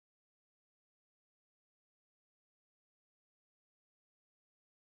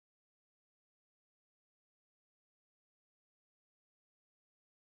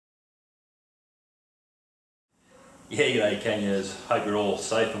Yeah, g'day Canyers. Hope you're all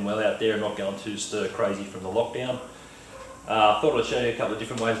safe and well out there and not going too stir crazy from the lockdown. Thought I'd show you a couple of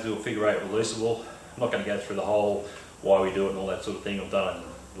different ways to do a figure eight releasable. I'm not going to go through the whole why we do it and all that sort of thing. I've done it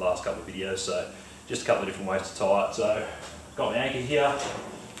in the last couple of videos, so just a couple of different ways to tie it. So, got my anchor here,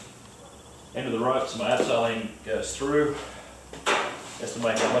 end of the rope, so my abseiling goes through.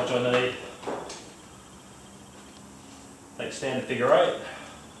 Estimate how much I need. Take standard figure eight.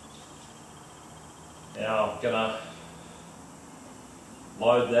 Now I'm going to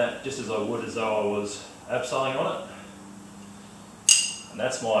load that just as I would as though I was abseiling on it. And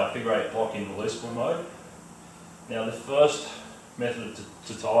that's my figure eight block in releasable mode. Now the first method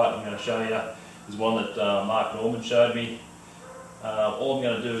to tie it I'm going to show you is one that Mark Norman showed me. All I'm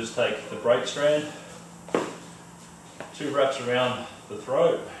going to do is take the brake strand, 2 wraps around the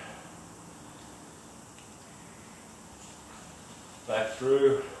throat, back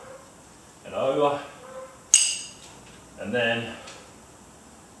through and over, and then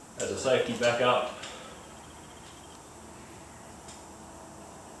as a safety backup,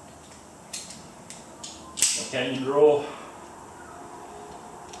 my canyon draw,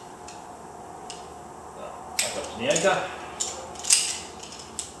 back up to the anchor,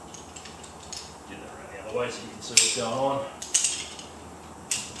 get that around the other way so you can see what's going on.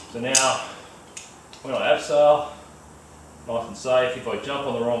 So now, when I abseil, nice and safe. If I jump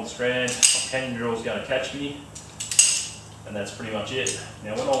on the wrong strand, my canyon drill is going to catch me, and that's pretty much it.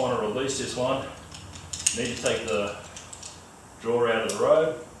 Now when I want to release this one, I need to take the drawer out of the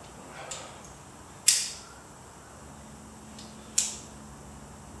rope,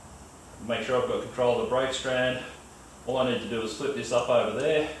 make sure I've got control of the brake strand. All I need to do is flip this up over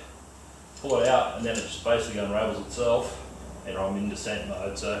there, pull it out, and then it just basically unravels itself and I'm in descent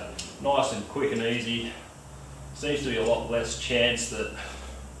mode. So nice and quick and easy. Seems to be a lot less chance that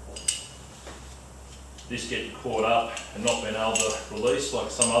this gets caught up and not being able to release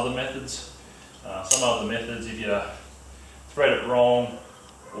like some other methods. If you thread it wrong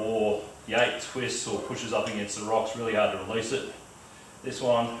or the eight twists or pushes up against the rocks, really hard to release it. This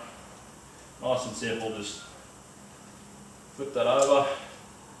one, nice and simple, just flip that over,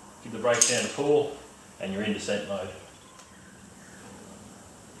 give the brake down a pull, and you're in descent mode.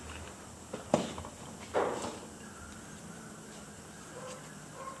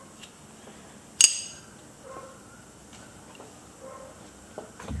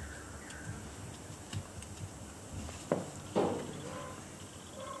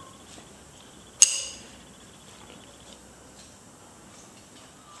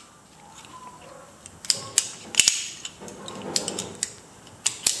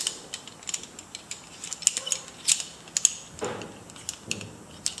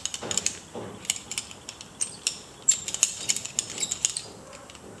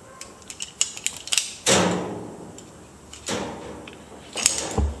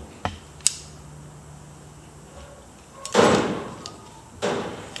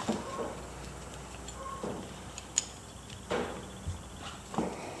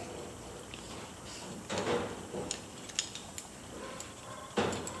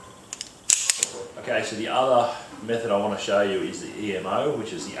 Okay, so the other method I want to show you is the EMO,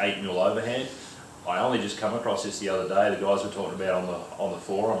 which is the 8mm overhand. I only just come across this the other day. The guys were talking about on the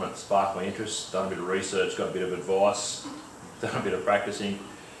forum, and it sparked my interest. Done a bit of research, got a bit of advice, done a bit of practicing.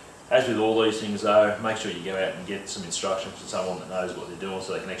 As with all these things though, make sure you go out and get some instruction from someone that knows what they're doing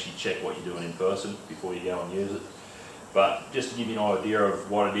so they can actually check what you're doing in person before you go and use it. But just to give you an idea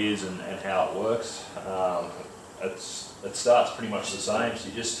of what it is and how it works, it starts pretty much the same. So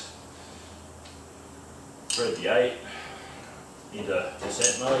you just thread the 8 into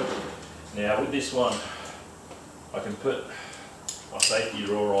descent mode. Now with this one, I can put my safety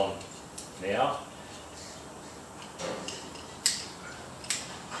drawer on now.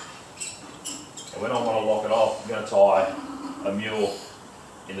 And when I want to lock it off, I'm going to tie a mule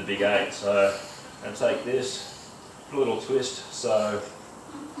in the big 8. So I'm going to take this, put a little twist so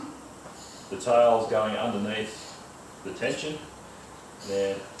the tail's going underneath the tension,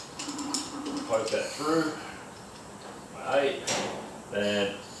 then poke that through, my 8,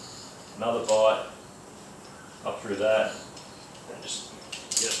 then another bite up through that, and just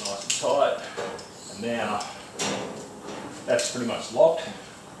get it nice and tight. And now that's pretty much locked,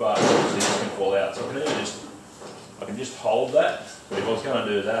 but obviously this can fall out. So I can just hold that, but if I was going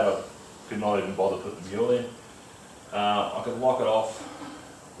to do that, I could not even bother putting the mule in. I could lock it off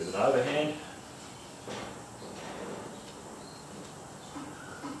with an overhand.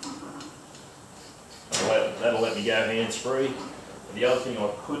 That'll let me go hands free. The other thing I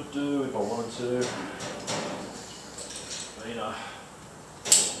could do if I wanted to, I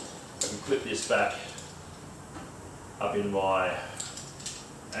can clip this back up in my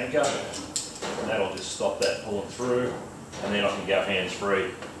anchor, and that'll just stop that pulling through, and then I can go hands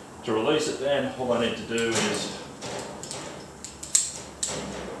free. To release it then, all I need to do is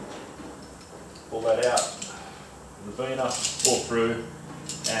pull that out with the beaner, pull through,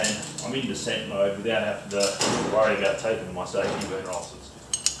 and I'm in descent mode without having to worry about taking my safety beaner off.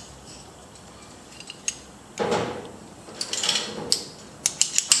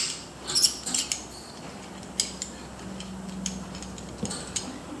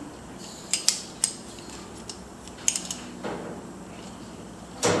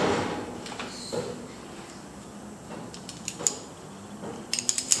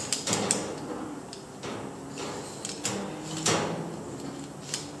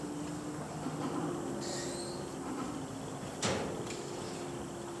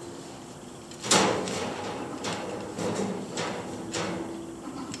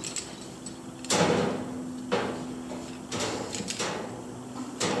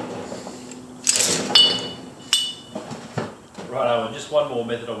 Righto, and just one more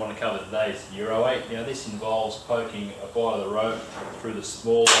method I want to cover today is the Euro 8. Now this involves poking a bite of the rope through the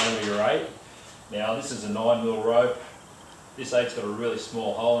small bone of your 8. Now this is a 9mm rope. This 8's got a really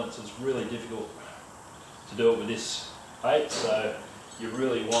small hole in it, so it's really difficult to do it with this 8. So you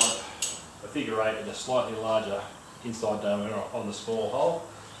really want a figure 8 with a slightly larger inside diameter on the small hole.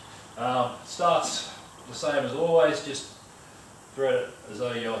 Starts the same as always, just thread it as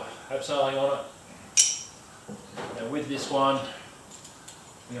though you're abseiling on it. Now with this one,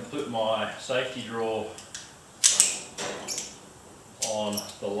 I'm going to put my safety drawer on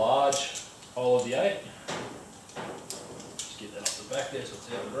the large hole of the 8. Just get that off the back there so it's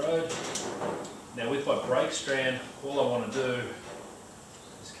out of the road. Now with my brake strand, all I want to do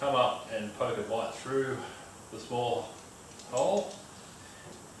is come up and poke a bite through the small hole.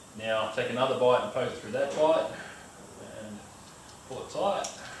 Now take another bite and poke it through that bite and pull it tight.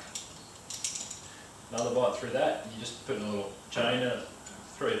 Another bite through that, and you just put in a little chain in it.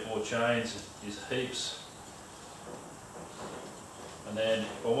 3 or 4 chains is heaps. And then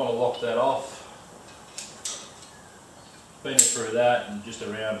if I want to lock that off, spin it through that and just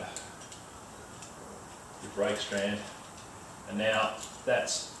around your brake strand. And now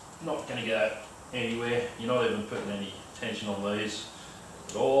that's not going to go anywhere. You're not even putting any tension on these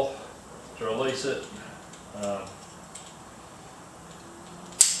at all. To release it,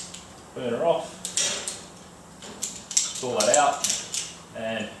 burn her off. Pull that out,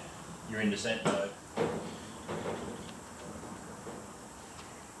 and you're in descent mode.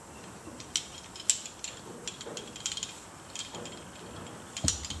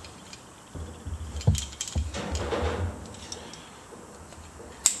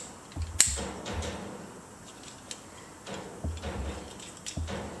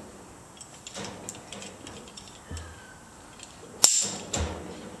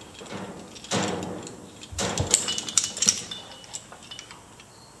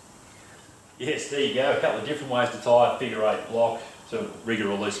 Yes, there you go, a couple of different ways to tie a figure 8 block to a rig a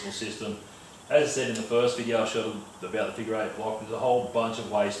releasable system. As I said in the first video I showed about the figure 8 block, there's a whole bunch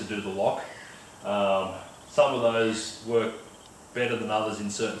of ways to do the lock. Some of those work better than others in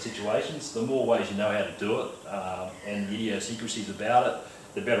certain situations. The more ways you know how to do it and the idiosyncrasies about it,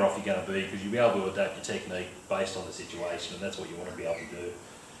 the better off you're going to be, because you'll be able to adapt your technique based on the situation, and that's what you want to be able to do.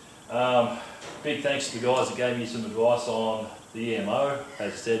 Big thanks to the guys that gave me some advice on the EMO.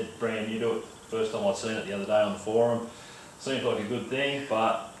 As I said, brand new to it. First time I'd seen it the other day on the forum. Seems like a good thing,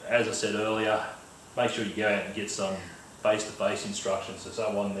 but as I said earlier, make sure you go out and get some face-to-face instructions, so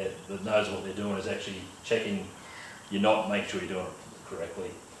someone that knows what they're doing is actually checking your knot and make sure you're doing it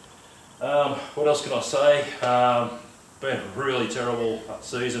correctly. What else can I say? Been a really terrible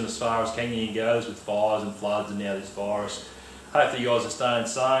season as far as canyoning goes, with fires and floods and now this virus. Hopefully you guys are staying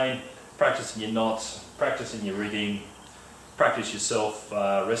sane, practicing your knots, practicing your rigging, practice yourself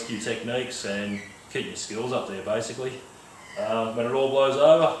rescue techniques and keep your skills up there basically. When it all blows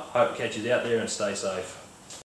over, hope it catches you out there and stay safe.